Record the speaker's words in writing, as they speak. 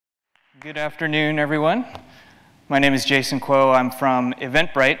Good afternoon, everyone. My name is Jason Kuo. I'm from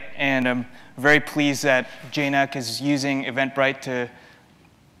Eventbrite, and I'm very pleased that JNUC is using Eventbrite to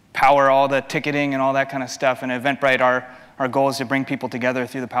power all the ticketing and all that kind of stuff. And Eventbrite, our goal is to bring people together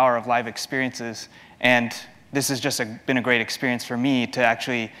through the power of live experiences. And this has just been a great experience for me to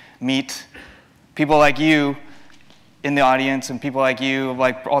actually meet people like you in the audience and people like you,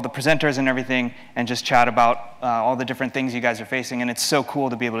 like all the presenters and everything, and just chat about all the different things you guys are facing. And it's so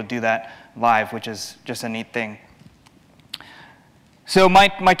cool to be able to do that live, which is just a neat thing. So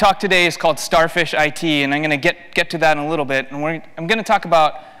my talk today is called Starfish IT, and I'm going to get to that in a little bit. And I'm going to talk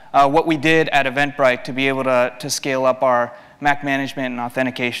about what we did at Eventbrite to be able to scale up our Mac management and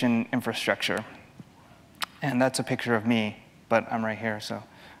authentication infrastructure. And that's a picture of me, but I'm right here, so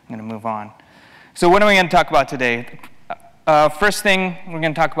I'm going to move on. So what are we going to talk about today? First thing we're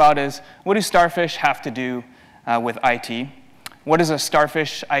going to talk about is, what do Starfish have to do with IT? What does a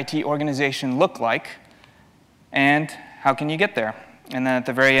Starfish IT organization look like? And how can you get there? And then at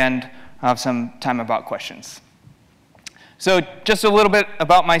the very end, I'll have some time about questions. So just a little bit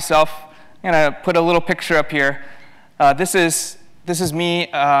about myself. I'm going to put a little picture up here. This is me.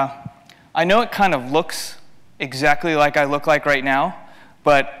 I know it kind of looks exactly like I look like right now,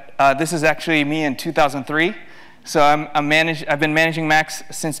 but this is actually me in 2003. So I've been managing Macs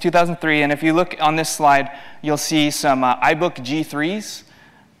since 2003, and if you look on this slide, you'll see some iBook G3s.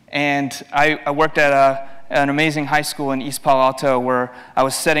 And I worked at an amazing high school in East Palo Alto where I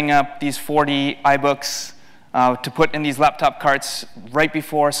was setting up these 40 iBooks to put in these laptop carts right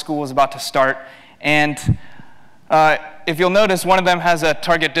before school was about to start. And if you'll notice, one of them has a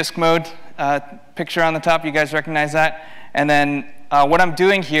target disk mode picture on the top. You guys recognize that? And then what I'm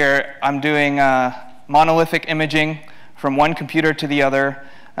doing here, I'm doing monolithic imaging from one computer to the other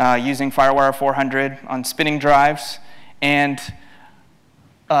using FireWire 400 on spinning drives. And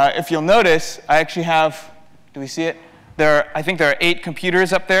if you'll notice, I actually have, do we see it? I think there are 8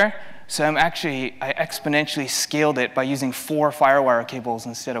 computers up there. So I exponentially scaled it by using 4 FireWire cables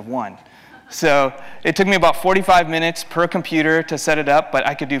instead of 1. So it took me about 45 minutes per computer to set it up, but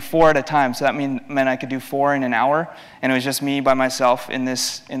I could do 4 at a time. So that meant I could do 4 in an hour, and it was just me by myself in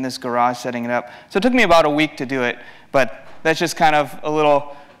this garage setting it up. So it took me about a week to do it, but that's just kind of a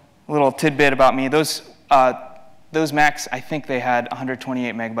little tidbit about me. Those Macs, I think they had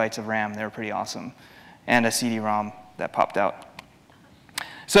 128 megabytes of RAM. They were pretty awesome, and a CD-ROM that popped out.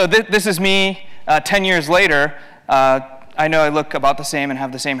 So this is me 10 years later. I know I look about the same and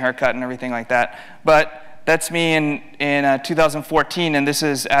have the same haircut and everything like that, but that's me in 2014, and this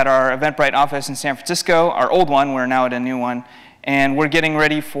is at our Eventbrite office in San Francisco, our old one. We're now at a new one, and we're getting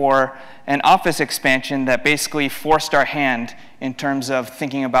ready for an office expansion that basically forced our hand in terms of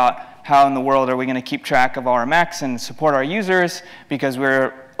thinking about how in the world are we going to keep track of our Macs and support our users, because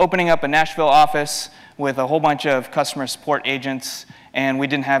we're opening up a Nashville office with a whole bunch of customer support agents, and we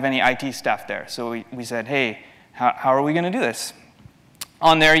didn't have any IT staff there. So we said, hey, how are we going to do this?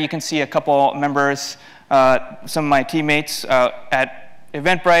 On there, you can see a couple members, some of my teammates at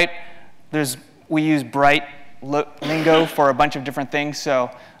Eventbrite. We use Bright lingo for a bunch of different things. So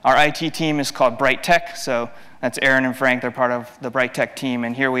our IT team is called Bright Tech. So that's Aaron and Frank. They're part of the Bright Tech team.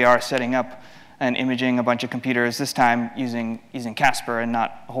 And here we are setting up and imaging a bunch of computers, this time using Casper and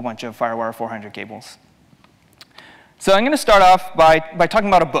not a whole bunch of FireWire 400 cables. So I'm going to start off by talking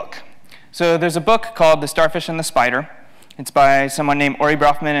about a book. So there's a book called The Starfish and the Spider. It's by someone named Ori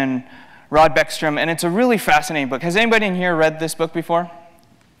Brofman and Rod Beckstrom, and it's a really fascinating book. Has anybody in here read this book before?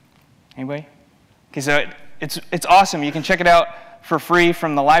 Anybody? Okay, so it's awesome. You can check it out for free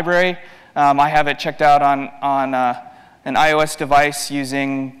from the library. I have it checked out on an iOS device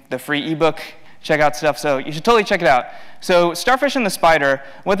using the free ebook checkout stuff, so you should totally check it out. So Starfish and the Spider,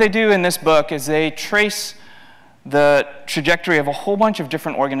 what they do in this book is they trace the trajectory of a whole bunch of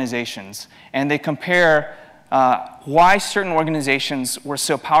different organizations, and they compare why certain organizations were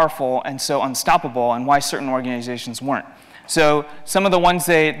so powerful and so unstoppable and why certain organizations weren't. So some of the ones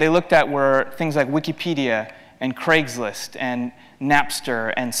they looked at were things like Wikipedia and Craigslist and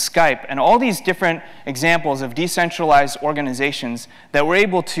Napster and Skype and all these different examples of decentralized organizations that were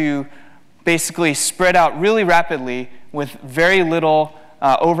able to basically spread out really rapidly with very little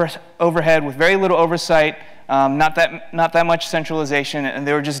overhead, with very little oversight, not that much centralization, and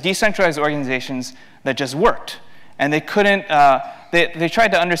they were just decentralized organizations that just worked. And they couldn't, they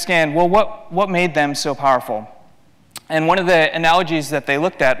tried to understand, well, what made them so powerful? And one of the analogies that they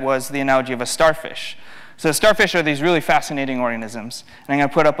looked at was the analogy of a starfish. So starfish are these really fascinating organisms. And I'm going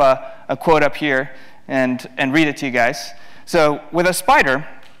to put up a quote up here and read it to you guys. So with a spider,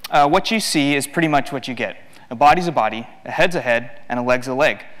 what you see is pretty much what you get. A body's a body, a head's a head, and a leg's a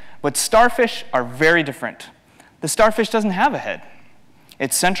leg. But starfish are very different. The starfish doesn't have a head.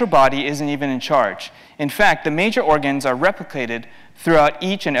 Its central body isn't even in charge. In fact, the major organs are replicated throughout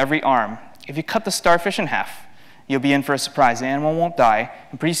each and every arm. If you cut the starfish in half, you'll be in for a surprise. The animal won't die,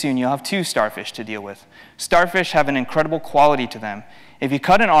 and pretty soon you'll have 2 starfish to deal with. Starfish have an incredible quality to them. If you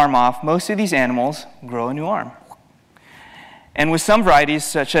cut an arm off, most of these animals grow a new arm. And with some varieties,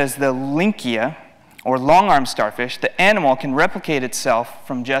 such as the Lynchia, or long-armed starfish, the animal can replicate itself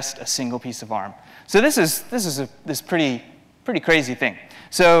from just a single piece of arm. So this is this pretty crazy thing.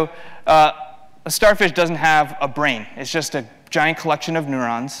 So a starfish doesn't have a brain. It's just a giant collection of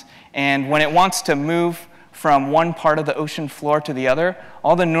neurons. And when it wants to move from one part of the ocean floor to the other,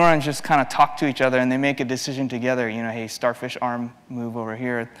 all the neurons just kind of talk to each other, and they make a decision together. You know, hey, starfish arm, move over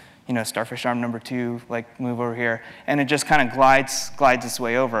here. You know, starfish arm number 2, like, move over here. And it just kind of glides its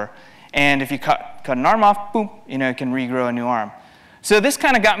way over. And if you cut an arm off, boom, you know, it can regrow a new arm. So this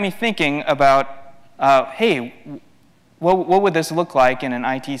kind of got me thinking about, hey, what would this look like in an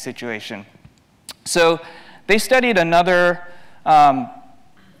IT situation? So they studied another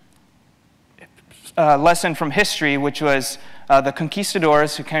lesson from history, which was the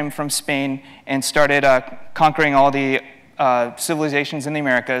conquistadors who came from Spain and started conquering all the civilizations in the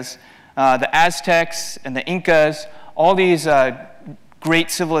Americas. The Aztecs and the Incas, all these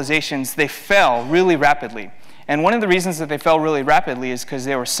great civilizations, they fell really rapidly. And one of the reasons that they fell really rapidly is because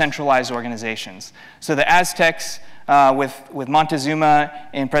they were centralized organizations. So the Aztecs, with Montezuma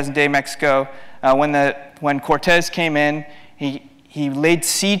in present-day Mexico, when Cortez came in, he laid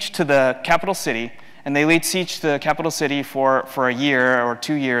siege to the capital city, and they laid siege to the capital city for a year or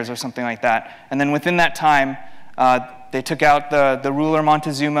 2 years or something like that. And then within that time, they took out the ruler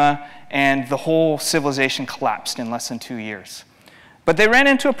Montezuma, and the whole civilization collapsed in less than 2 years. But they ran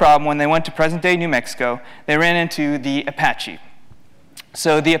into a problem when they went to present-day New Mexico. They ran into the Apache.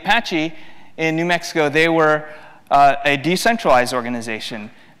 So the Apache in New Mexico, they were a decentralized organization.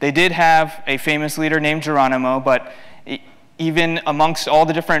 They did have a famous leader named Geronimo, but even amongst all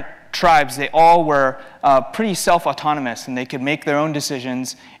the different tribes, they all were pretty self-autonomous, and they could make their own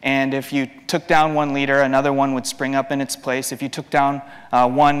decisions. And if you took down one leader, another one would spring up in its place. If you took down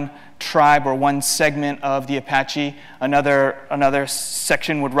one tribe or one segment of the Apache, another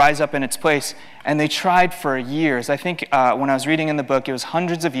section would rise up in its place. And they tried for years. I think when I was reading in the book, it was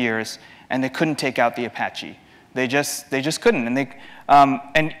hundreds of years, and they couldn't take out the Apache. They just couldn't.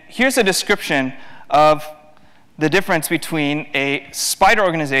 And here's a description of the difference between a spider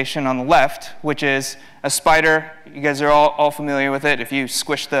organization on the left, which is a spider. You guys are all familiar with it. If you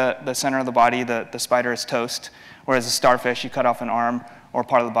squish the center of the body, the spider is toast. Whereas a starfish, you cut off an arm or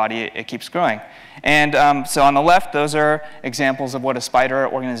part of the body, it keeps growing. And so on the left, those are examples of what a spider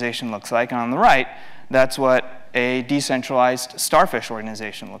organization looks like. And on the right, that's what a decentralized starfish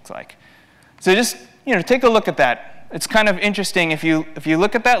organization looks like. So just take a look at that. It's kind of interesting if you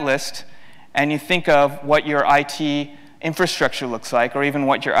look at that list and you think of what your IT infrastructure looks like, or even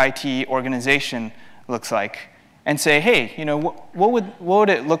what your IT organization looks like, and say, hey, what would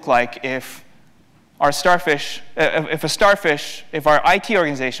it look like if our starfish, if our IT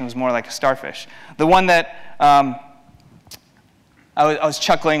organization was more like a starfish? The one that I was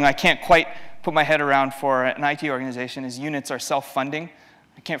chuckling, I can't quite put my head around for an IT organization is units are self-funding.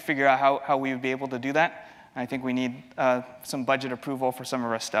 I can't figure out how we would be able to do that. I think we need some budget approval for some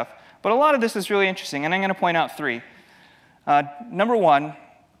of our stuff. But a lot of this is really interesting, and I'm going to point out 3. Number 1,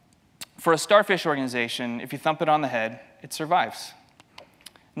 for a starfish organization, if you thump it on the head, it survives.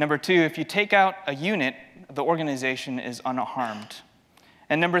 Number 2, if you take out a unit, the organization is unharmed.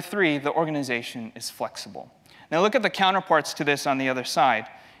 And number 3, the organization is flexible. Now look at the counterparts to this on the other side.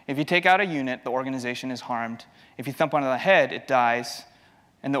 If you take out a unit, the organization is harmed. If you thump on the head, it dies,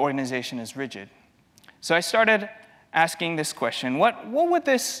 and the organization is rigid. So I started asking this question: what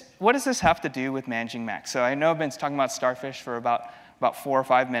does this have to do with managing Mac? So I know I've been talking about starfish for about 4 or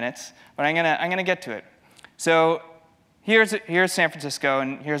 5 minutes, but I'm gonna get to it. So here's San Francisco,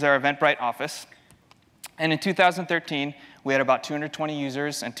 and here's our Eventbrite office. And in 2013, we had about 220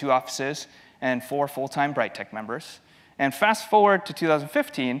 users and 2 offices and 4 full-time BrightTech members. And fast forward to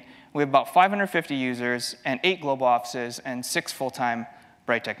 2015, we have about 550 users and 8 global offices and 6 full-time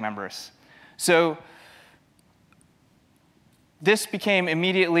BrightTech members. So this became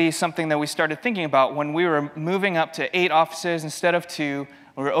immediately something that we started thinking about when we were moving up to 8 offices instead of 2.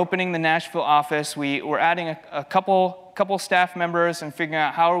 We were opening the Nashville office. We were adding a couple staff members and figuring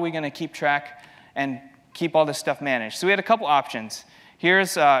out how are we going to keep track and keep all this stuff managed. So we had a couple options.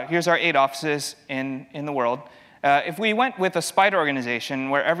 Here's our 8 offices in the world. If we went with a spider organization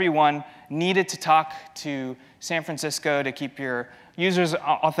where everyone needed to talk to San Francisco to keep your users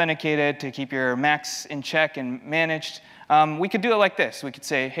authenticated to keep your Macs in check and managed, we could do it like this. We could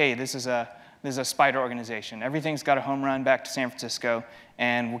say, hey, this is a spider organization. Everything's got a home run back to San Francisco,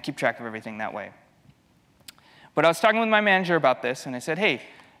 and we'll keep track of everything that way. But I was talking with my manager about this, and I said, hey,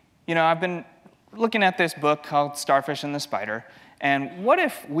 I've been looking at this book called Starfish and the Spider, and what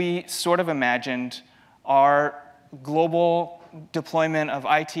if we sort of imagined our global deployment of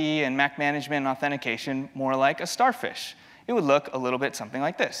IT and Mac management and authentication more like a starfish? It would look a little bit something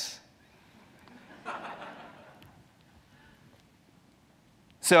like this.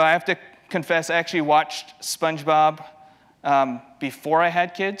 So I have to confess, I actually watched SpongeBob before I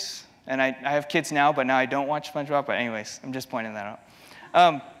had kids. And I have kids now, but now I don't watch SpongeBob. But anyways, I'm just pointing that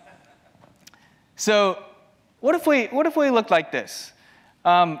out. So what if we looked like this?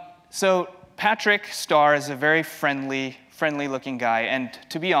 So Patrick Starr is a very friendly-looking guy. And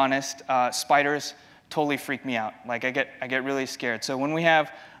to be honest, spiders totally freak me out. Like, I get really scared. So when we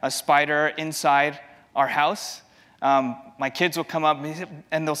have a spider inside our house, my kids will come up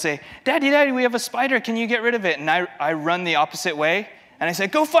and they'll say, Daddy, we have a spider. Can you get rid of it? And I run the opposite way. And I say,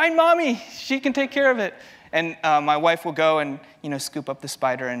 go find Mommy. She can take care of it. And my wife will go and scoop up the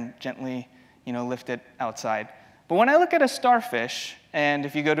spider and gently lift it outside. But when I look at a starfish, and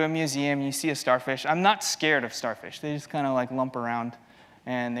if you go to a museum and you see a starfish, I'm not scared of starfish. They just kind of like lump around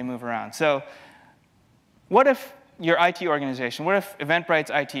and they move around. So what if your IT organization, what if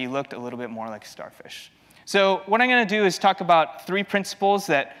Eventbrite's IT looked a little bit more like a starfish? So what I'm going to do is talk about 3 principles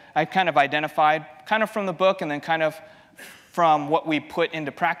that I kind of identified, kind of from the book and then kind of from what we put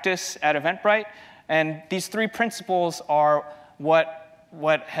into practice at Eventbrite. And these 3 principles are what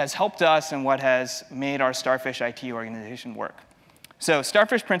has helped us and what has made our Starfish IT organization work. So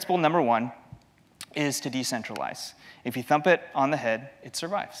Starfish principle number 1 is to decentralize. If you thump it on the head, it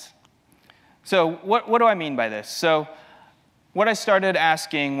survives. So what do I mean by this? So what I started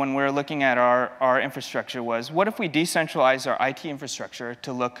asking when we were looking at our infrastructure was, what if we decentralize our IT infrastructure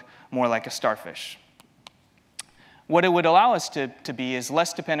to look more like a starfish? What it would allow us to be is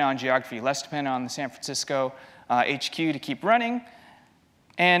less dependent on geography, less dependent on the San Francisco HQ to keep running,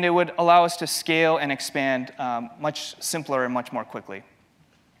 and it would allow us to scale and expand much simpler and much more quickly.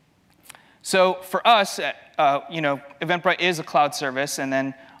 So for us, Eventbrite is a cloud service, and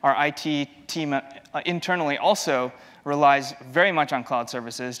then our IT team internally also relies very much on cloud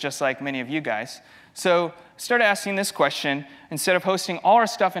services, just like many of you guys. So I started asking this question. Instead of hosting all our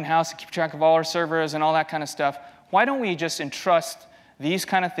stuff in-house and keep track of all our servers and all that kind of stuff, why don't we just entrust these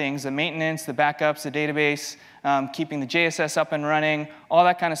kind of things, the maintenance, the backups, the database, keeping the JSS up and running, all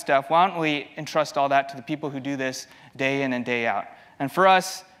that kind of stuff, why don't we entrust all that to the people who do this day in and day out? And for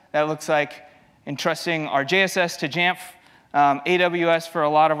us, that looks like entrusting our JSS to JAMF, AWS for a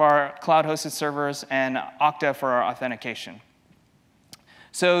lot of our cloud-hosted servers, and Okta for our authentication.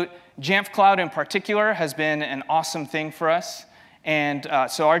 So JAMF Cloud in particular has been an awesome thing for us. And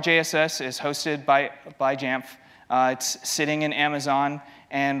so our JSS is hosted by JAMF. It's sitting in Amazon,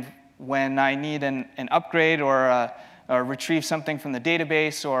 and when I need an upgrade or retrieve something from the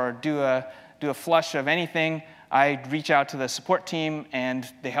database or do a flush of anything, I reach out to the support team, and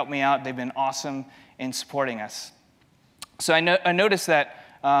they help me out. They've been awesome in supporting us. So I noticed that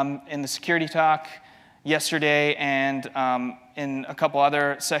in the security talk yesterday and in a couple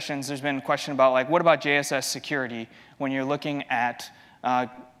other sessions, there's been a question about, like, what about JSS security when you're looking at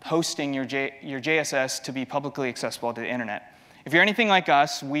hosting your JSS to be publicly accessible to the internet? If you're anything like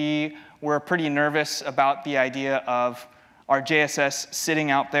us, we were pretty nervous about the idea of our JSS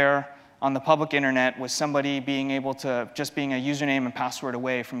sitting out there on the public internet with somebody being able to, just being a username and password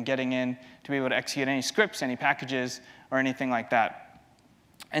away from getting in to be able to execute any scripts, any packages, or anything like that.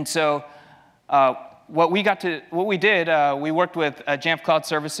 And so what we did, we worked with JAMF Cloud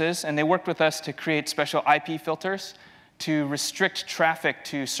Services, and they worked with us to create special IP filters to restrict traffic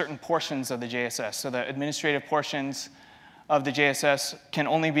to certain portions of the JSS. So the administrative portions of the JSS can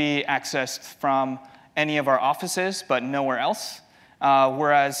only be accessed from any of our offices, but nowhere else.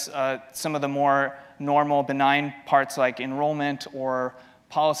 Whereas some of the more normal, benign parts like enrollment or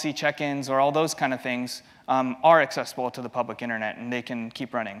policy check-ins or all those kind of things are accessible to the public internet, and they can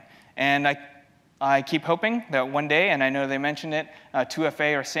keep running. And I keep hoping that one day, and I know they mentioned it,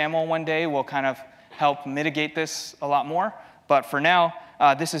 2FA or SAML one day will kind of help mitigate this a lot more. But for now,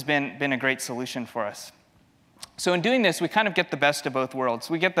 this has been a great solution for us. So in doing this, we kind of get the best of both worlds.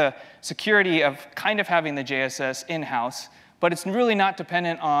 We get the security of kind of having the JSS in-house, but it's really not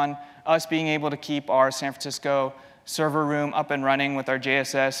dependent on us being able to keep our San Francisco server room up and running with our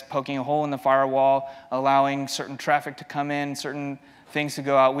JSS, poking a hole in the firewall, allowing certain traffic to come in, certain things to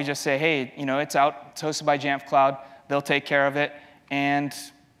go out. We just say, hey, it's out, it's hosted by JAMF Cloud, they'll take care of it, and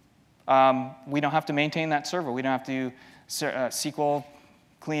we don't have to maintain that server. We don't have to do SQL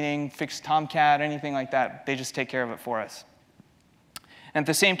cleaning, fix Tomcat, anything like that. They just take care of it for us. And at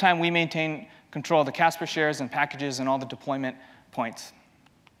the same time, we maintain control of the Casper shares and packages and all the deployment points.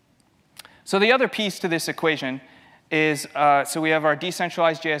 So the other piece to this equation is, so we have our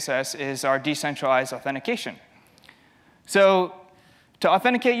decentralized JSS is our decentralized authentication. So to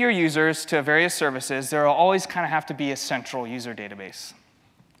authenticate your users to various services, there will always kind of have to be a central user database.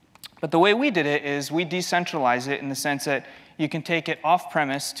 But the way we did it is we decentralize it in the sense that you can take it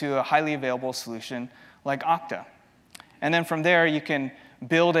off-premise to a highly available solution like Okta. And then from there, you can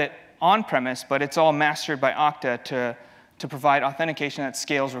build it on-premise, but it's all mastered by Okta to provide authentication that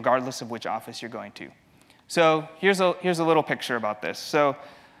scales regardless of which office you're going to. So here's a little picture about this. So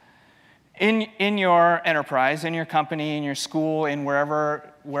in your enterprise, in your company, in your school, in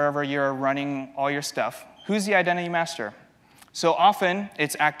wherever you're running all your stuff, who's the identity master? So often,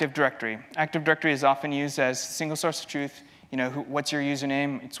 it's Active Directory. Active Directory is often used as single source of truth. What's your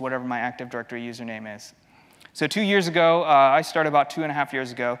username? It's whatever my Active Directory username is. So 2 years ago, I started about 2.5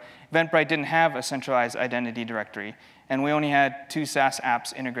 years ago, Eventbrite didn't have a centralized identity directory, and we only had 2 SaaS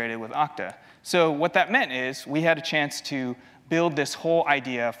apps integrated with Okta. So what that meant is we had a chance to build this whole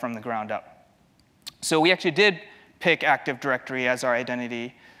idea from the ground up. So we actually did pick Active Directory as our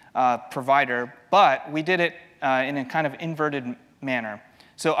identity provider, but we did it in a kind of inverted manner.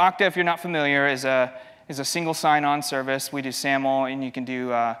 So Okta, if you're not familiar, is a single sign-on service. We do SAML, and you can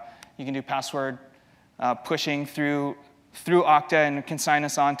do password pushing through Okta, and it can sign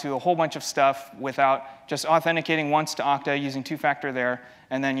us on to a whole bunch of stuff without just authenticating once to Okta using two-factor there,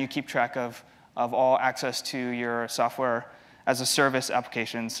 and then you keep track of all access to your software as a service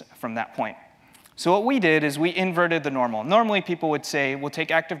applications from that point. So what we did is we inverted the normal. Normally, people would say, we'll take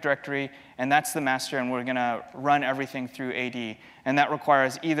Active Directory, and that's the master, and we're going to run everything through AD. And that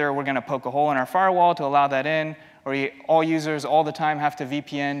requires either we're going to poke a hole in our firewall to allow that in, or all users all the time have to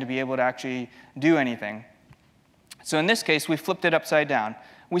VPN to be able to actually do anything. So in this case, we flipped it upside down.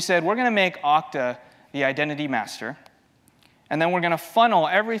 We said, we're going to make Okta the identity master, and then we're going to funnel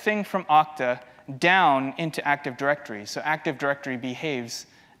everything from Okta down into Active Directory. So Active Directory behaves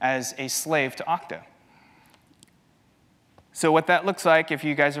as a slave to Okta. So what that looks like, if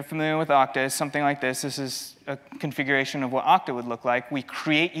you guys are familiar with Okta, is something like this. This is a configuration of what Okta would look like. We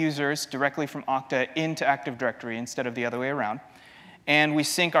create users directly from Okta into Active Directory instead of the other way around. And we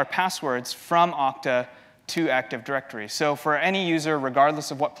sync our passwords from Okta to Active Directory. So for any user, regardless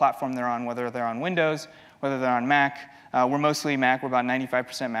of what platform they're on, whether they're on Windows, whether they're on Mac, we're mostly Mac, we're about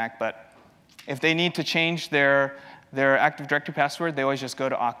 95% Mac, but if they need to change their Active Directory password, they always just go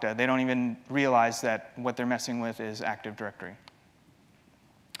to Okta. They don't even realize that what they're messing with is Active Directory.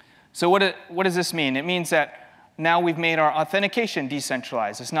 So what does this mean? It means that now we've made our authentication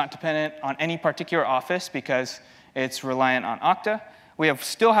decentralized. It's not dependent on any particular office because it's reliant on Okta. We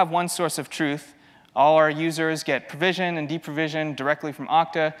still have one source of truth. All our users get provisioned and deprovisioned directly from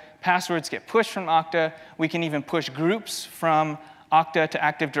Okta. Passwords get pushed from Okta. We can even push groups from Okta to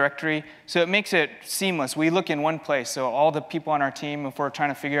Active Directory. So it makes it seamless. We look in one place. So all the people on our team, if we're trying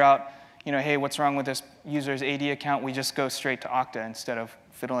to figure out, hey, what's wrong with this user's AD account, we just go straight to Okta instead of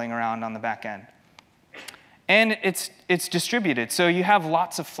fiddling around on the back end. And it's distributed. So you have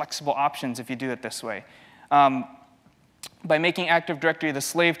lots of flexible options if you do it this way. By making Active Directory the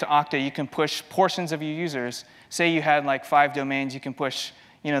slave to Okta, you can push portions of your users. Say you had like 5 domains, you can push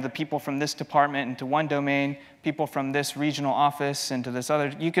the people from this department into one domain, people from this regional office into this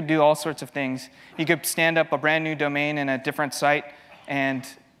other. You could do all sorts of things. You could stand up a brand new domain in a different site and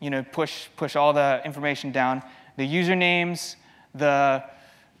push all the information down. The usernames, the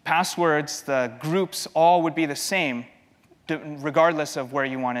passwords, the groups, all would be the same regardless of where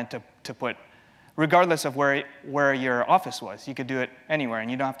you wanted to put, regardless of where your office was. You could do it anywhere, and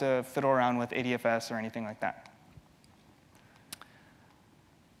you don't have to fiddle around with ADFS or anything like that.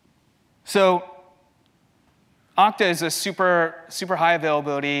 So Okta is a super high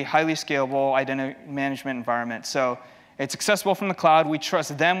availability, highly scalable identity management environment. So it's accessible from the cloud. We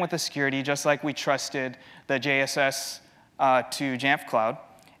trust them with the security, just like we trusted the JSS to JAMF Cloud.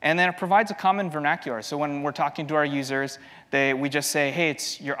 And then it provides a common vernacular. So when we're talking to our users, we just say, hey,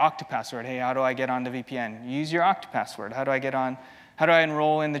 it's your Okta password. Hey, how do I get onto VPN? You use your Okta password. How do I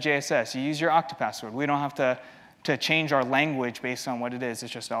enroll in the JSS? You use your Okta password. We don't have to change our language based on what it is.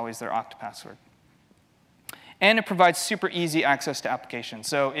 It's just always their Okta password. And it provides super easy access to applications.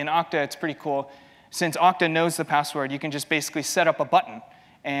 So in Okta, it's pretty cool. Since Okta knows the password, you can just basically set up a button.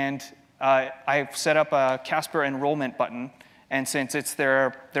 And I've set up a Casper enrollment button. And since it's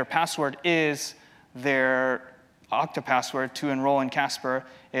their password is their Okta password to enroll in Casper.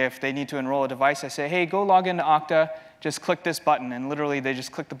 If they need to enroll a device, I say, hey, go log into Okta, just click this button. And literally, they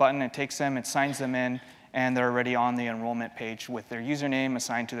just click the button, it takes them, it signs them in, and they're already on the enrollment page with their username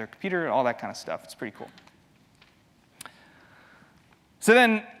assigned to their computer, all that kind of stuff. It's pretty cool. So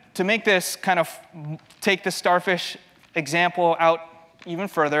then, to make this kind of take the Starfish example out even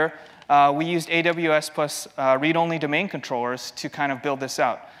further, we used AWS plus read-only domain controllers to kind of build this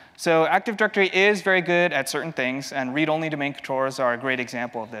out. So Active Directory is very good at certain things, and read-only domain controllers are a great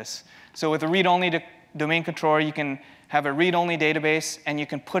example of this. So with a read-only domain controller, you can have a read-only database, and you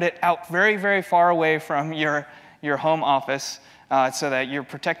can put it out very, very far away from your home office so that you're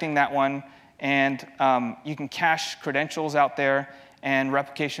protecting that one. And you can cache credentials out there, and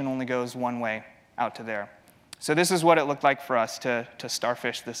replication only goes one way out to there. So this is what it looked like for us to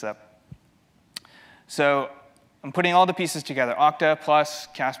starfish this up. So I'm putting all the pieces together, Okta plus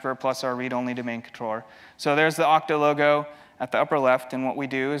Casper plus our read-only domain controller. So there's the Okta logo at the upper left, and what we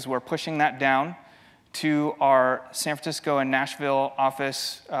do is we're pushing that down to our San Francisco and Nashville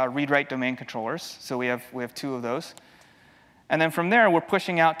office read-write domain controllers. So we have 2 of those. And then from there, we're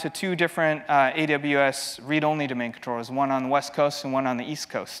pushing out to 2 different AWS read-only domain controllers, one on the West Coast and one on the East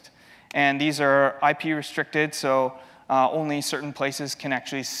Coast. And these are IP restricted, so only certain places can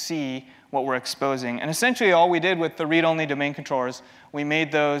actually see what we're exposing. And essentially, all we did with the read-only domain controllers, we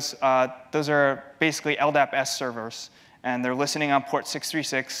made those are basically LDAP-S servers, and they're listening on port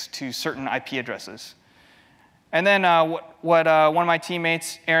 636 to certain IP addresses. And then one of my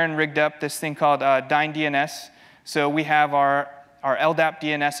teammates, Aaron, rigged up this thing called Dyn DNS. So we have our LDAP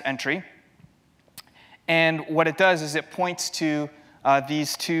DNS entry. And what it does is it points to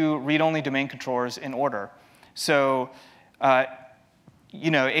these 2 read-only domain controllers in order. So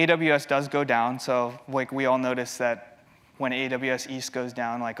AWS does go down. So like we all notice that when AWS East goes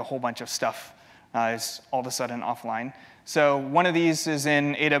down, like a whole bunch of stuff is all of a sudden offline. So one of these is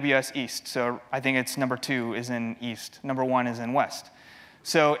in AWS East. So I think it's number 2 is in East. Number 1 is in West.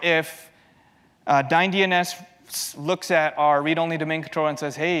 So if Dyn DNS looks at our read-only domain controller and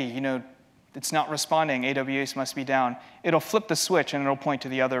says, hey, it's not responding, AWS must be down, it'll flip the switch and it'll point to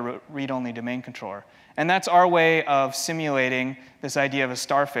the other read-only domain controller. And that's our way of simulating this idea of a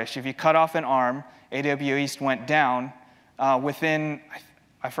starfish. If you cut off an arm, AWS East went down, within,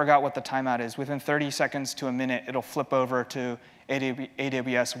 I forgot what the timeout is, within 30 seconds to a minute, it'll flip over to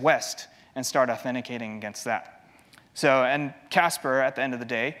AWS West and start authenticating against that. So, and Casper, at the end of the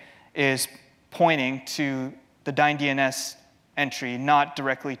day, is pointing to the Dyn DNS entry, not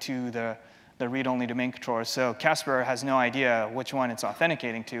directly to the read-only domain controller. So Casper has no idea which one it's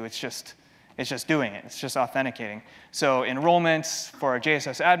authenticating to. It's just doing it. It's just authenticating. So enrollments for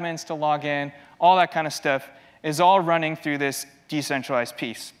JSS admins to log in, all that kind of stuff is all running through this decentralized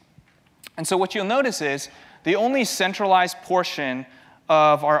piece. And so what you'll notice is the only centralized portion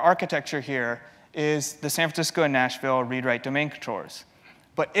of our architecture here is the San Francisco and Nashville read-write domain controllers.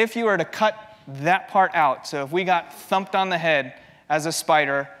 But if you were to cut that part out, so if we got thumped on the head as a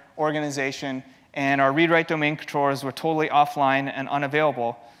spider organization and our read-write domain controllers were totally offline and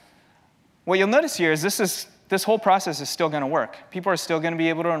unavailable, what you'll notice here is this whole process is still going to work. People are still going to be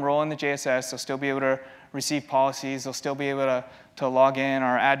able to enroll in the JSS. They'll still be able to receive policies. They'll still be able to log in.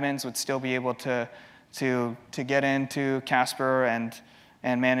 Our admins would still be able to get into Casper and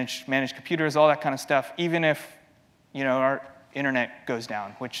manage computers, all that kind of stuff, even if our internet goes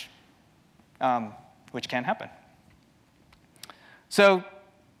down, which can happen. So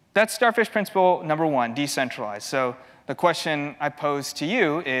that's Starfish principle number 1, decentralized. So the question I pose to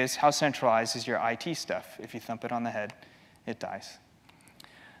you is, how centralized is your IT stuff? If you thump it on the head, it dies.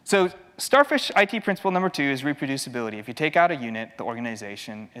 So Starfish IT principle number 2 is reproducibility. If you take out a unit, the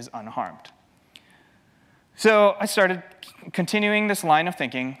organization is unharmed. So I started continuing this line of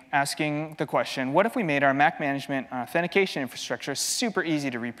thinking, asking the question, what if we made our Mac management and authentication infrastructure super easy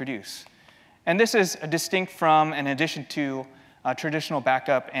to reproduce? And this is distinct from, in addition to, traditional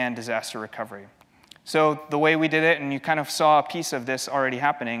backup and disaster recovery. So the way we did it, and you kind of saw a piece of this already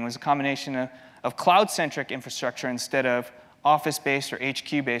happening, was a combination of cloud-centric infrastructure instead of office-based or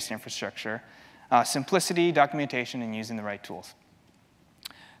HQ-based infrastructure, simplicity, documentation, and using the right tools.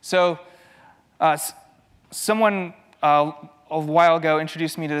 So someone a while ago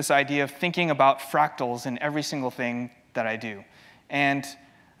introduced me to this idea of thinking about fractals in every single thing that I do. And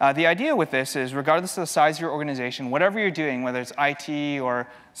the idea with this is, regardless of the size of your organization, whatever you're doing, whether it's IT or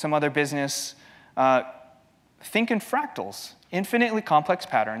some other business, think in fractals, infinitely complex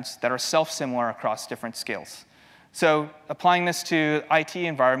patterns that are self-similar across different scales. So applying this to IT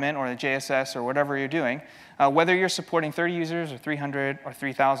environment or the JSS or whatever you're doing, whether you're supporting 30 users or 300 or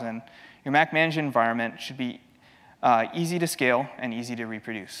 3,000, your Mac management environment should be easy to scale, and easy to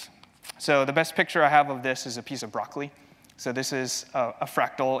reproduce. So the best picture I have of this is a piece of broccoli. So this is a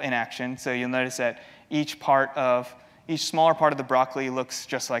fractal in action. So you'll notice that each smaller part of the broccoli looks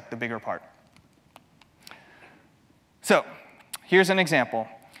just like the bigger part. So here's an example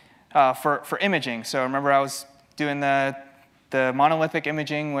for imaging. So remember I was doing the monolithic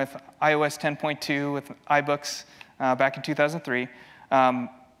imaging with iOS 10.2 with iBooks back in 2003. I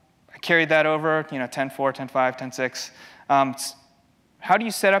carried that over, 10.4, 10.5, 10.6. How do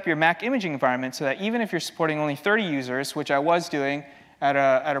you set up your Mac imaging environment so that even if you're supporting only 30 users, which I was doing at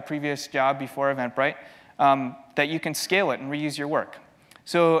a previous job before Eventbrite, that you can scale it and reuse your work?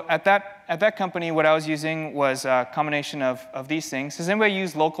 So at that company, what I was using was a combination of these things. Does anybody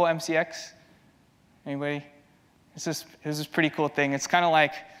use local MCX? Anybody? This is a pretty cool thing. It's kind of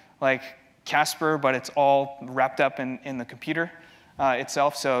like Casper, but it's all wrapped up in the computer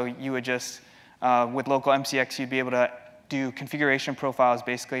itself. So you would just, with local MCX, you'd be able to do configuration profiles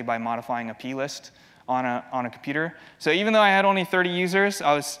basically by modifying a plist on a computer. So even though I had only 30 users,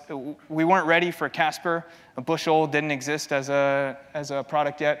 we weren't ready for Casper. Bushel didn't exist as a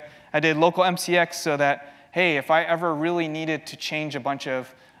product yet. I did local MCX so that, hey, if I ever really needed to change a bunch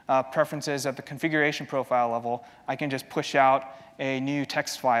of preferences at the configuration profile level, I can just push out a new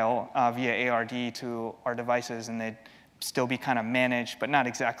text file via ARD to our devices, and they'd still be kind of managed, but not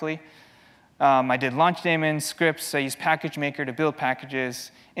exactly. I did launch daemons, scripts. I used package maker to build packages,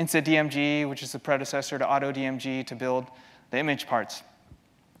 InstaDMG, which is the predecessor to AutoDMG, to build the image parts.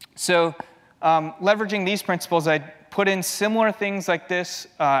 So leveraging these principles, I put in similar things like this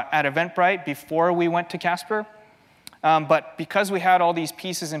at Eventbrite before we went to Casper. But because we had all these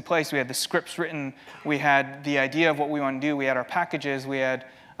pieces in place, we had the scripts written, we had the idea of what we want to do, we had our packages, we had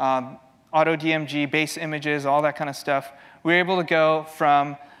AutoDMG, base images, all that kind of stuff, we were able to go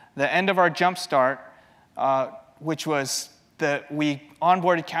from the end of our jumpstart, which was we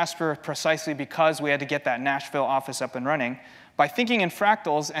onboarded Casper precisely because we had to get that Nashville office up and running. By thinking in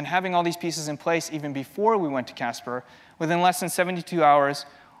fractals and having all these pieces in place even before we went to Casper, within less than 72 hours,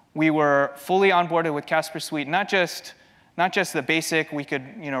 we were fully onboarded with Casper Suite. Not just the basic. We could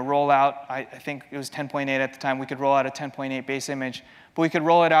roll out, I think it was 10.8 at the time, we could roll out a 10.8 base image, but we could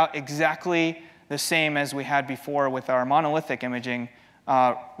roll it out exactly the same as we had before with our monolithic imaging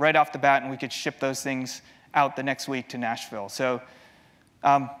right off the bat, and we could ship those things out the next week to Nashville. So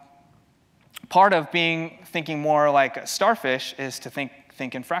part of thinking more like a Starfish is to think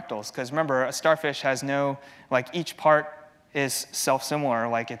in fractals, because remember, a Starfish has no, each part is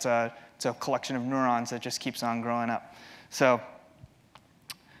self-similar, it's a collection of neurons that just keeps on growing up. So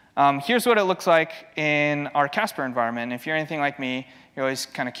here's what it looks like in our Casper environment. If you're anything like me, you're always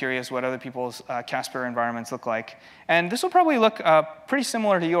kind of curious what other people's Casper environments look like. And this will probably look pretty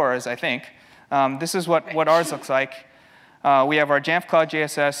similar to yours, I think. This is what ours looks like. We have our JAMF Cloud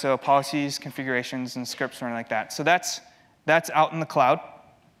JSS, so policies, configurations, and scripts, running like that. So that's out in the cloud.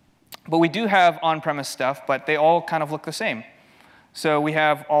 But we do have on-premise stuff, but they all kind of look the same. So we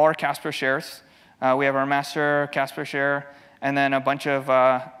have all our Casper shares. We have our master Casper share, and then a bunch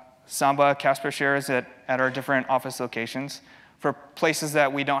of Samba Casper shares at our different office locations. For places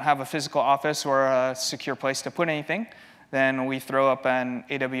that we don't have a physical office or a secure place to put anything, then we throw up an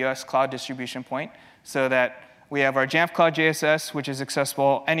AWS cloud distribution point so that we have our JAMF Cloud JSS, which is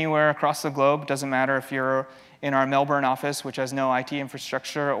accessible anywhere across the globe. Doesn't matter if you're in our Melbourne office, which has no IT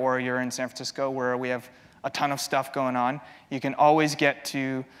infrastructure, or you're in San Francisco, where we have a ton of stuff going on. You can always get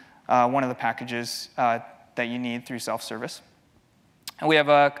to one of the packages that you need through self-service. And we have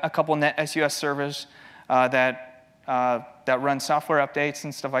a couple NetSUS servers that run software updates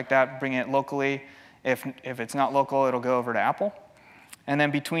and stuff like that, bring it locally. If it's not local, it'll go over to Apple. And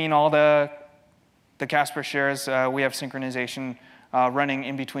then between all the Casper shares, we have synchronization running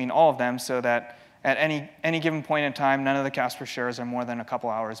in between all of them, so that at any given point in time, none of the Casper shares are more than a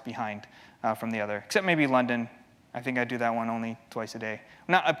couple hours behind from the other, except maybe London. I think I do that one only twice a day.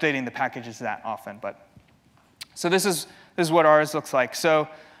 I'm not updating the packages that often, but so this is what ours looks like. So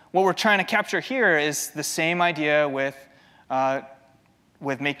what we're trying to capture here is the same idea with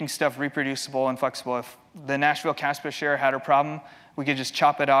making stuff reproducible and flexible. If the Nashville Casper share had a problem, we could just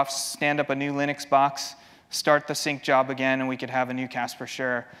chop it off, stand up a new Linux box, start the sync job again, and we could have a new Casper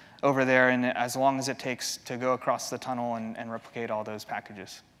share over there, and as long as it takes to go across the tunnel and replicate all those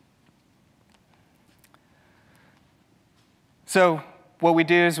packages. So what we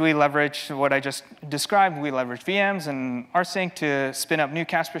do is we leverage what I just described. We leverage VMs and rsync to spin up new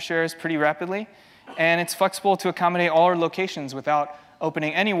Casper shares pretty rapidly. And it's flexible to accommodate all our locations without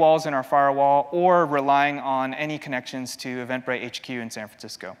opening any walls in our firewall or relying on any connections to Eventbrite HQ in San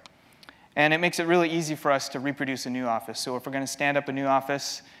Francisco. And it makes it really easy for us to reproduce a new office. So if we're going to stand up a new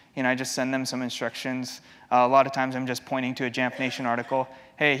office, I just send them some instructions. A lot of times I'm just pointing to a JAMF Nation article.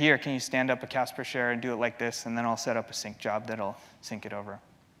 Hey, here, can you stand up a Casper share and do it like this? And then I'll set up a sync job that'll sync it over.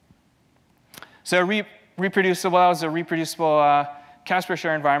 So reproducible, that was a reproducible Casper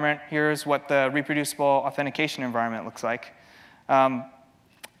share environment. Here's what the reproducible authentication environment looks like.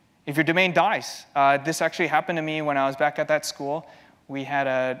 If your domain dies, this actually happened to me when I was back at that school. We had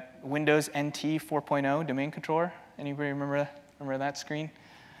a Windows NT 4.0 domain controller. Anybody remember that screen?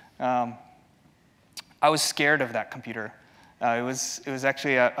 I was scared of that computer. It was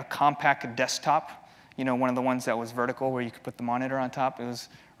actually a compact desktop, one of the ones that was vertical where you could put the monitor on top. It was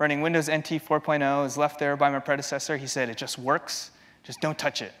running Windows NT 4.0. It was left there by my predecessor. He said, it just works. Just don't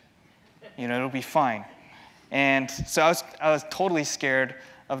touch it. It'll be fine. And so I was totally scared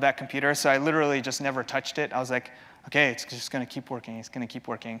of that computer, so I literally just never touched it. I was like, okay, it's just going to keep working. It's going to keep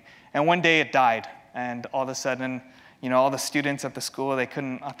working. And one day it died, and all of a sudden, all the students at the school, they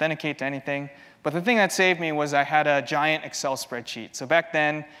couldn't authenticate to anything. But the thing that saved me was I had a giant Excel spreadsheet. So back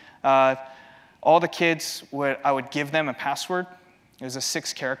then, all the kids, I would give them a password. It was a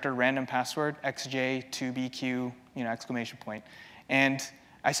 6-character random password, XJ2BQ, exclamation point. And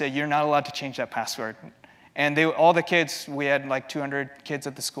I said, you're not allowed to change that password. And all the kids, we had like 200 kids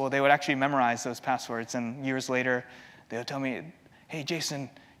at the school, they would actually memorize those passwords. And years later, they would tell me, hey, Jason,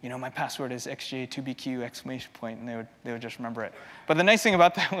 my password is XJ2BQ, exclamation point, and they would just remember it. But the nice thing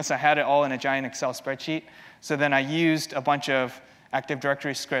about that was I had it all in a giant Excel spreadsheet. So then I used a bunch of Active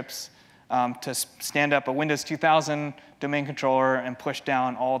Directory scripts to stand up a Windows 2000 domain controller and push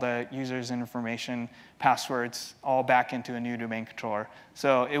down all the users' information, passwords, all back into a new domain controller.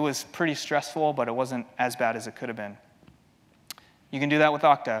 So it was pretty stressful, but it wasn't as bad as it could have been. You can do that with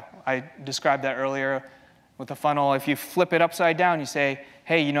Okta. I described that earlier with the funnel. If you flip it upside down, you say,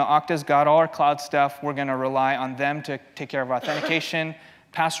 hey, Okta's got all our cloud stuff. We're going to rely on them to take care of authentication,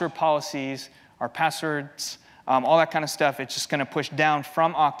 password policies, our passwords, all that kind of stuff. It's just going to push down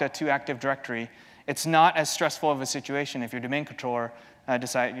from Okta to Active Directory. It's not as stressful of a situation if your domain controller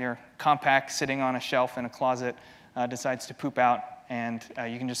your compact sitting on a shelf in a closet decides to poop out, and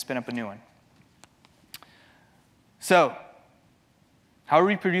you can just spin up a new one. So how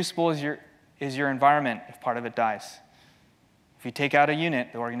reproducible is your environment if part of it dies? If you take out a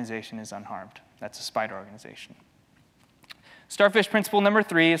unit, the organization is unharmed. That's a spider organization. Starfish principle number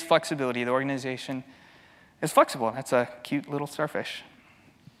 3 is flexibility. The organization is flexible. That's a cute little starfish.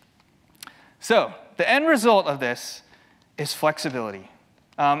 So the end result of this is flexibility.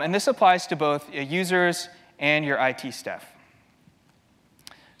 And this applies to both users and your IT staff.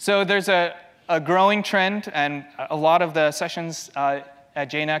 So there's a growing trend, and a lot of the sessions at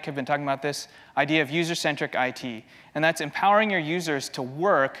JNUC have been talking about this idea of user-centric IT. And that's empowering your users to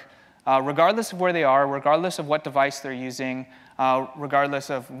work regardless of where they are, regardless of what device they're using, regardless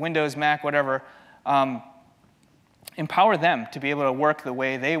of Windows, Mac, whatever. Empower them to be able to work the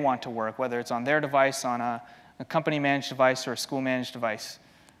way they want to work, whether it's on their device, on a company-managed device, or a school-managed device.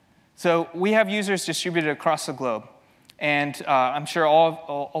 So we have users distributed across the globe. And I'm sure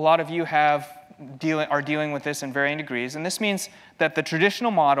a lot of you are dealing with this in varying degrees. And this means that the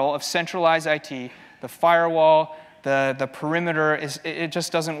traditional model of centralized IT, the firewall, the perimeter, it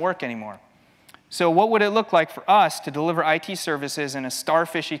just doesn't work anymore. So what would it look like for us to deliver IT services in a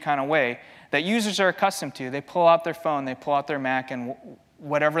starfishy kind of way that users are accustomed to? They pull out their phone, they pull out their Mac, and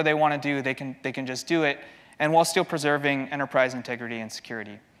whatever they want to do, they can just do it, and while still preserving enterprise integrity and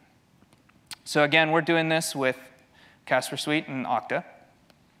security. So again, we're doing this with Casper Suite and Okta.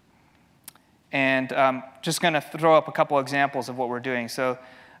 And just going to throw up a couple examples of what we're doing. So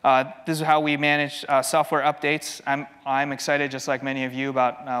this is how we manage software updates. I'm excited, just like many of you,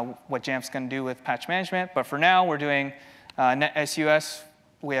 about what JAMF's going to do with patch management. But for now, we're doing NetSUS.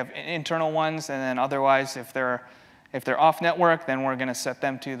 We have internal ones, and then otherwise, if they're off network, then we're going to set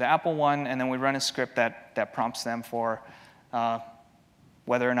them to the Apple one, and then we run a script that prompts them for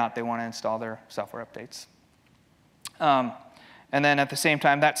whether or not they want to install their software updates. And then at the same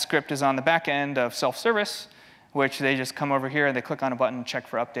time, that script is on the back end of self-service, which they just come over here, they click on a button, check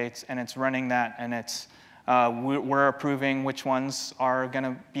for updates, and it's running that, and we're approving which ones are going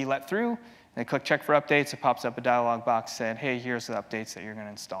to be let through. They click check for updates, it pops up a dialog box saying, hey, here's the updates that you're going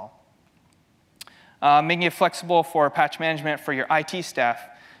to install. Making it flexible for patch management for your IT staff.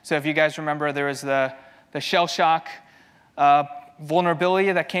 So if you guys remember, there was the shell shock vulnerability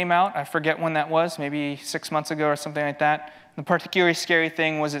that came out. I forget when that was, maybe 6 months ago or something like that. The particularly scary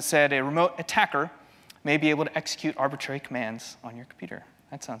thing was it said a remote attacker may be able to execute arbitrary commands on your computer.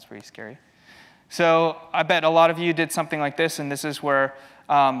 That sounds pretty scary. So I bet a lot of you did something like this, and this is where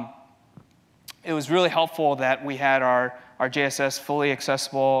it was really helpful that we had our JSS fully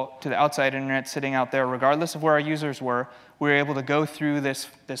accessible to the outside internet sitting out there, regardless of where our users were. We were able to go through this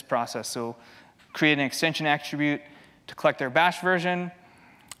process. So create an extension attribute to collect their bash version,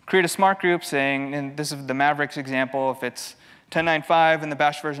 create a smart group saying, and this is the Mavericks example, if it's 10.9.5 and the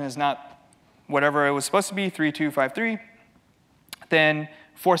bash version is not whatever it was supposed to be, 3.2.5.3, then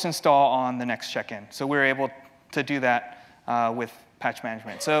force install on the next check-in. So we were able to do that with patch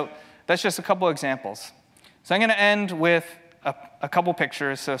management. So that's just a couple examples. So I'm going to end with a couple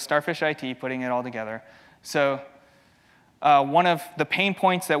pictures. So Starfish IT, putting it all together. So one of the pain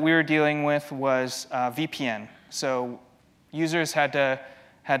points that we were dealing with was VPN. So users had to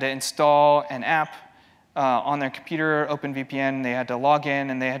install an app on their computer, OpenVPN. They had to log in,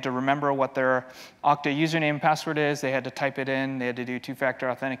 and they had to remember what their Okta username and password is. They had to type it in. They had to do two-factor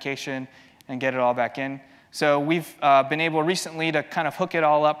authentication and get it all back in. So we've been able recently to kind of hook it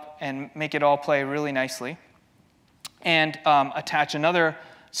all up and make it all play really nicely, and attach another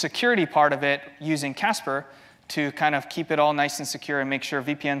security part of it using Casper to kind of keep it all nice and secure and make sure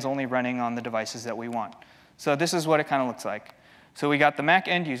VPN's only running on the devices that we want. So this is what it kind of looks like. So we got the Mac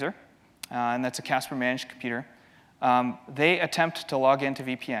end user, and that's a Casper managed computer. They attempt to log into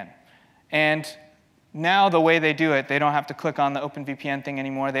VPN. And now the way they do it, they don't have to click on the OpenVPN thing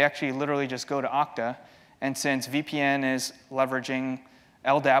anymore. They actually literally just go to Okta. And since VPN is leveraging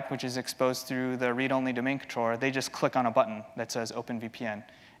LDAP, which is exposed through the read-only domain controller, they just click on a button that says OpenVPN.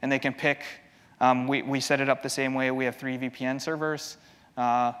 And they can pick, we set it up the same way. We have 3 VPN servers,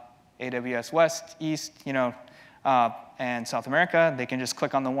 AWS West, East, and South America. They can just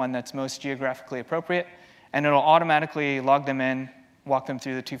click on the one that's most geographically appropriate, and it'll automatically log them in, walk them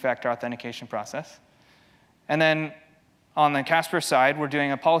through the two-factor authentication process. And then on the Casper side, we're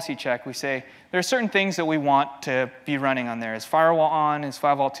doing a policy check. We say, there are certain things that we want to be running on there. Is firewall on? Is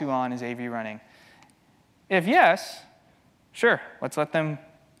firewall 2 on? Is AV running? If yes, sure, let's let them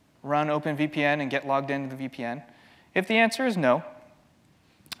run OpenVPN and get logged into the VPN. If the answer is no,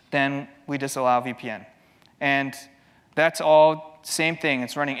 then we disallow VPN. And that's all same thing.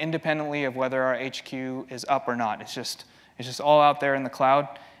 It's running independently of whether our HQ is up or not. It's just all out there in the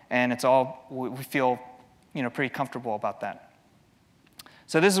cloud, and it's all, we feel pretty comfortable about that.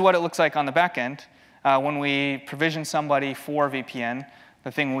 So this is what it looks like on the back end. When we provision somebody for VPN,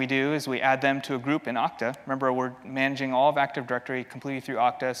 the thing we do is we add them to a group in Okta. Remember, we're managing all of Active Directory completely through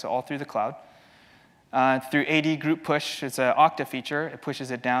Okta, so all through the cloud. Through AD group push, it's an Okta feature. It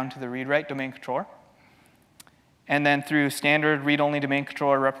pushes it down to the read-write domain controller. And then through standard read-only domain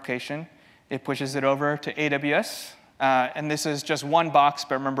controller replication, it pushes it over to AWS. And this is just one box,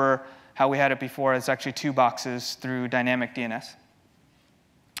 but remember how we had it before. It's actually 2 boxes through dynamic DNS.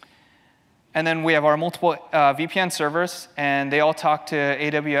 And then we have our multiple VPN servers, and they all talk to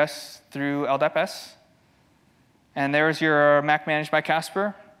AWS through LDAP-S. And there's your Mac managed by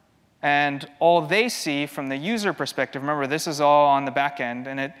Casper. And all they see from the user perspective, remember, this is all on the back end,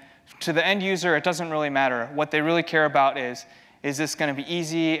 and to the end user, it doesn't really matter. What they really care about is this going to be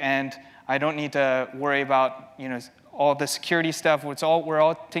easy, and I don't need to worry about all the security stuff. We're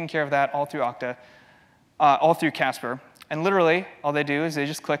all taking care of that all through Okta, all through Casper. And literally, all they do is they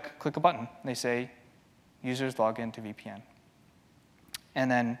just click a button. They say, users log into VPN.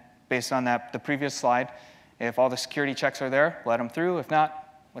 And then based on the previous slide, if all the security checks are there, let them through. If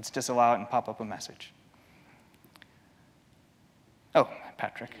not, let's disallow it and pop up a message. Oh,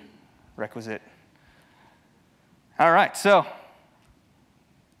 Patrick, requisite. All right, so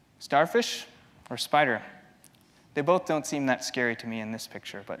Starfish or spider? They both don't seem that scary to me in this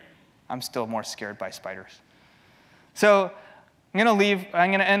picture, but I'm still more scared by spiders. So I'm going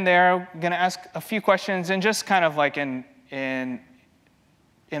to end there. I'm going to ask a few questions, and just kind of like in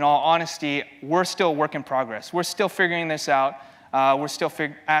all honesty, we're still a work in progress. We're still figuring this out. We're still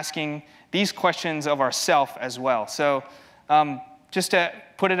asking these questions of ourselves as well. So just to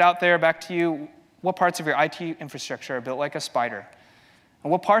put it out there back to you, what parts of your IT infrastructure are built like a spider?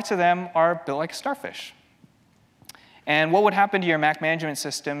 And what parts of them are built like a starfish? And what would happen to your Mac management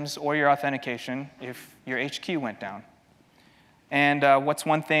systems or your authentication if your HQ went down? And what's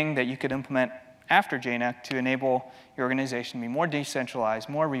one thing that you could implement after JNUC to enable your organization to be more decentralized,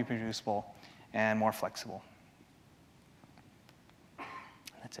 more reproducible, and more flexible?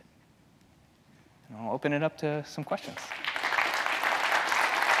 That's it. And I'll open it up to some questions.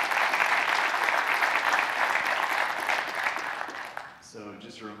 So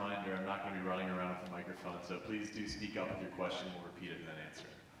just a reminder, I'm not going to be running around with the microphone, so please do speak up with your question. We'll repeat it and then answer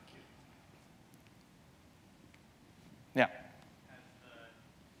it. Thank you. Yeah. Has the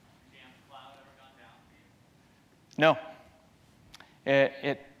JAMF Cloud ever gone down for you? No.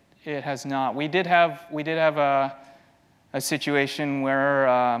 It has not. We did have a situation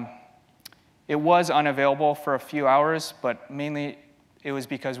where it was unavailable for a few hours, but mainly it was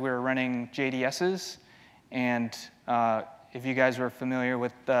because we were running JDSs. And if you guys were familiar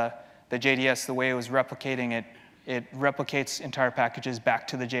with the JDS, the way it was replicating it replicates entire packages back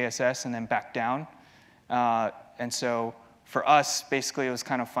to the JSS and then back down. And so for us, basically, it was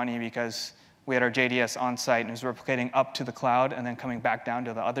kind of funny because we had our JDS on site and it was replicating up to the cloud and then coming back down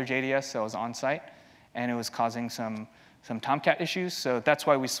to the other JDS, so it was on site. And it was causing some Tomcat issues, so that's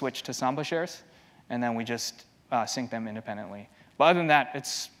why we switched to Samba shares, and then we just sync them independently. But other than that,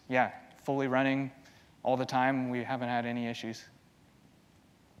 it's, yeah, fully running all the time. We haven't had any issues.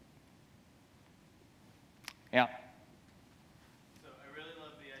 Yeah. So I really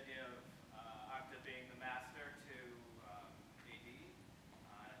love the idea of Okta being the master to AD.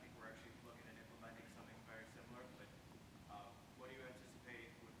 I think we're actually looking at implementing something very similar, but what do you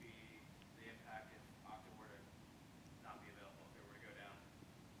anticipate would be the impact if Okta were to not be available, if it were to go down?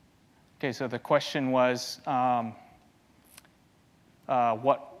 Okay, so the question was,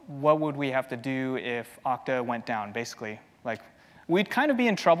 what would we have to do if Okta went down, basically? Like, we'd kind of be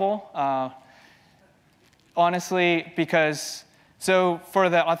in trouble, honestly, because, so for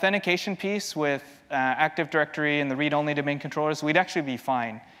the authentication piece with Active Directory and the read-only domain controllers, we'd actually be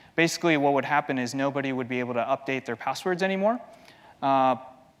fine. Basically, what would happen is nobody would be able to update their passwords anymore.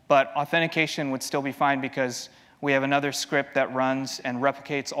 But authentication would still be fine because we have another script that runs and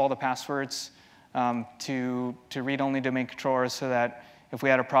replicates all the passwords to read-only domain controllers so that if we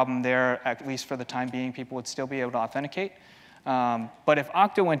had a problem there, at least for the time being, people would still be able to authenticate. But if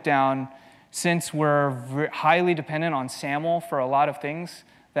Okta went down, since we're highly dependent on SAML for a lot of things,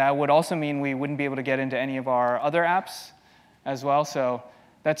 that would also mean we wouldn't be able to get into any of our other apps as well. So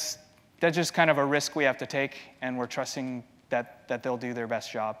that's just kind of a risk we have to take, and we're trusting that they'll do their best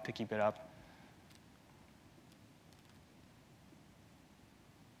job to keep it up.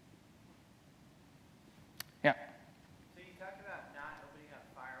 Yeah. So you talked about not opening up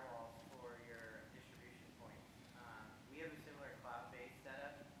firewalls for your distribution points. We have a similar cloud-based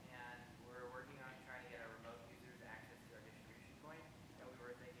setup, and we're working on trying to get our remote users access to our distribution point, and we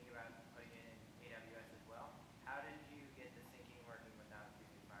were thinking about putting it in AWS as well. How did you get the syncing working without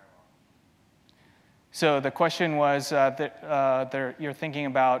using firewall? So the question was, you're thinking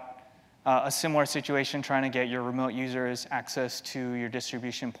about a similar situation, trying to get your remote users access to your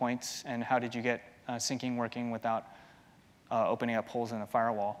distribution points, and how did you get syncing working without opening up holes in the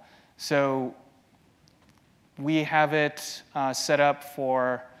firewall? So we have it set up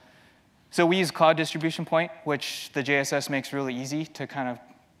for, so we use Cloud Distribution Point, which the JSS makes really easy to kind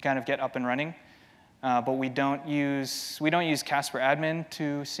of get up and running. But we don't use Casper Admin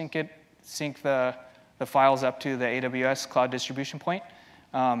to sync the files up to the AWS Cloud Distribution Point.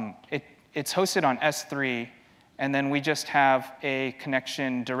 It's hosted on S3, and then we just have a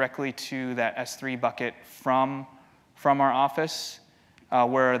connection directly to that S3 bucket from our office,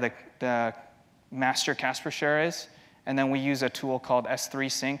 where the master Casper share is. And then we use a tool called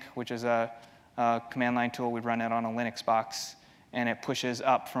S3 Sync, which is a command line tool. We run it on a Linux box, and it pushes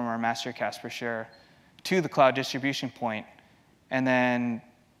up from our master Casper share to the cloud distribution point. And then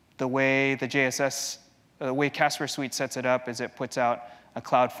the way Casper Suite sets it up is it puts out a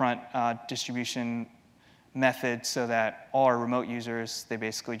CloudFront distribution method so that all our remote users, they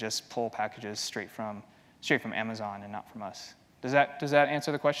basically just pull packages straight from Amazon and not from us. Does that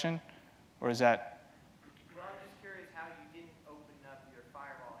answer the question? Or is that? Well, I'm just curious how you didn't open up your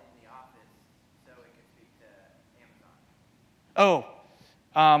firewall in the office so it could speak to Amazon. Oh,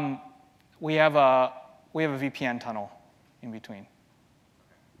 we have a VPN tunnel in between.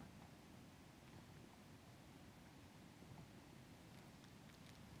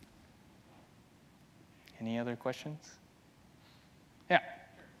 Any other questions? Yeah.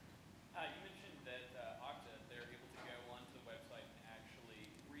 Sure. You mentioned that Okta, they're able to go onto the website and actually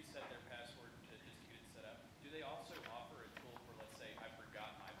reset their password to just get it set up. Do they also offer a tool for, let's say, I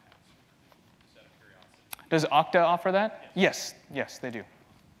forgot my password, just out of curiosity? Does Okta offer that? Yes. Yes, they do.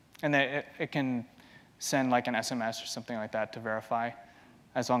 And it can send like an SMS or something like that to verify,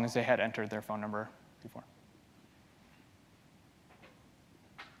 as long as they had entered their phone number before.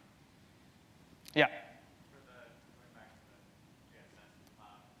 Yeah. Going back to the JSS,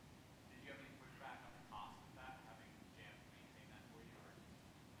 did you have any pushback on the cost of that, having JAMF maintain that for you, or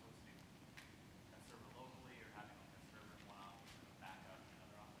hosting a server locally, or having like a server in one office and a backup in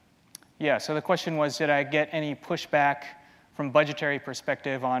another office? Yeah, so the question was, did I get any pushback from budgetary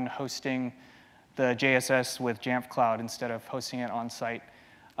perspective on hosting the JSS with JAMF Cloud instead of hosting it on site?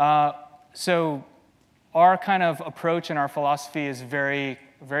 So our kind of approach and our philosophy is very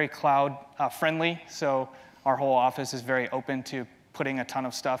very cloud friendly. So our whole office is very open to putting a ton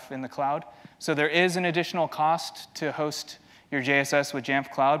of stuff in the cloud. So there is an additional cost to host your JSS with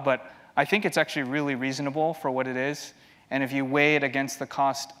JAMF Cloud, but I think it's actually really reasonable for what it is. And if you weigh it against the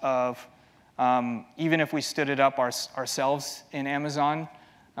cost of, even if we stood it up ourselves in Amazon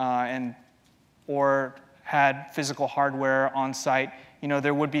or had physical hardware on site,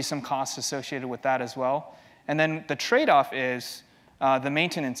 there would be some costs associated with that as well. And then the trade-off is the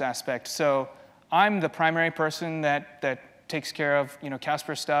maintenance aspect. So I'm the primary person that takes care of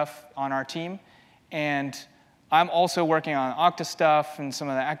Casper stuff on our team, and I'm also working on Okta stuff and some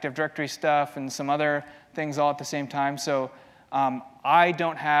of the Active Directory stuff and some other things all at the same time. So I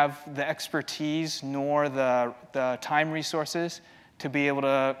don't have the expertise nor the time resources to be able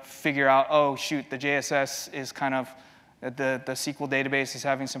to figure out, oh, shoot, the JSS is kind of, the SQL database is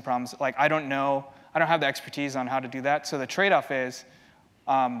having some problems. Like, I don't know. I don't have the expertise on how to do that. So the trade-off is,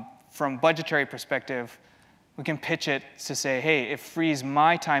 from budgetary perspective, we can pitch it to say, hey, it frees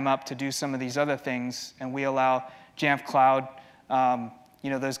my time up to do some of these other things, and we allow JAMF Cloud,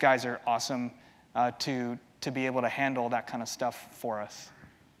 those guys are awesome to be able to handle that kind of stuff for us.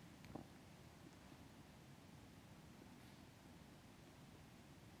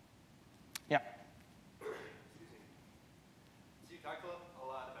 Yeah. So you talked a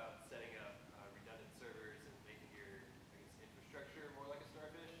lot about setting up redundant servers and making your, infrastructure more like a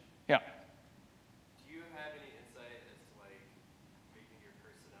Starfish. Yeah. Do you have any insight as to making your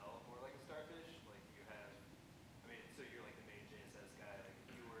personnel more like a Starfish? Like you have, so you're like the main JSS guy. Like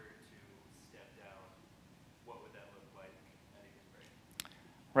if you were to step down, what would that look like at Eventbrite?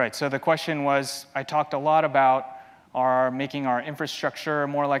 Right. So the question was, I talked a lot about making our infrastructure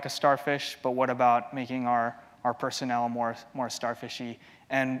more like a Starfish, but what about making our personnel more Starfishy?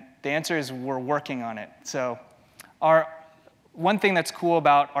 And the answer is we're working on it. So one thing that's cool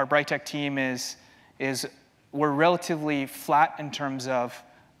about our Brightech team is we're relatively flat in terms of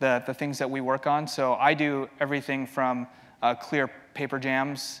the things that we work on. So I do everything from clear paper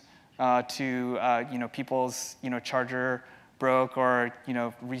jams to people's charger broke, or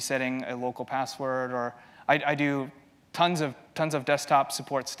resetting a local password, or I do tons of desktop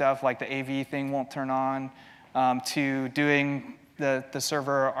support stuff, like the AV thing won't turn on, to doing the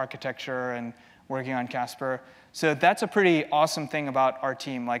server architecture and working on Casper. So that's a pretty awesome thing about our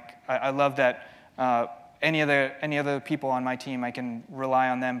team. Like I love that any other people on my team, I can rely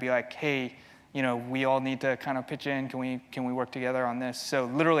on them, be like, hey, we all need to kind of pitch in. Can we work together on this? So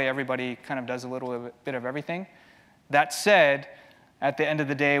literally everybody kind of does a little bit of everything. That said, at the end of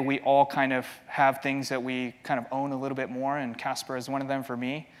the day, we all kind of have things that we kind of own a little bit more, and Casper is one of them for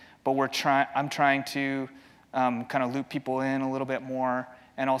me. But I'm trying to kind of loop people in a little bit more,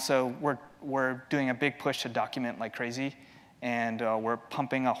 and also we're doing a big push to document like crazy, and we're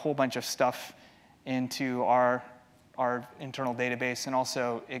pumping a whole bunch of stuff into our internal database, and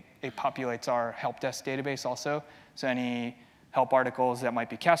also it populates our help desk database also. So any help articles that might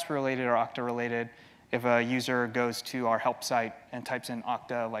be Casper related or Okta related, if a user goes to our help site and types in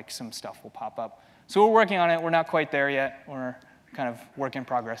Okta, like some stuff will pop up. So we're working on it. We're not quite there yet. We're kind of work in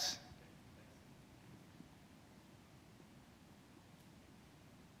progress.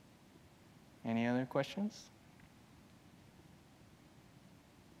 Any other questions?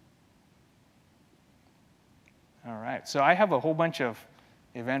 All right. So I have a whole bunch of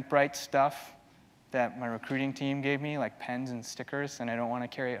Eventbrite stuff that my recruiting team gave me, like pens and stickers, and I don't want to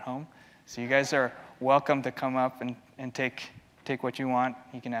carry it home. So you guys are welcome to come up and take what you want.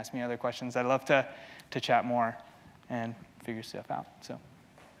 You can ask me other questions. I'd love to chat more and figure stuff out. So.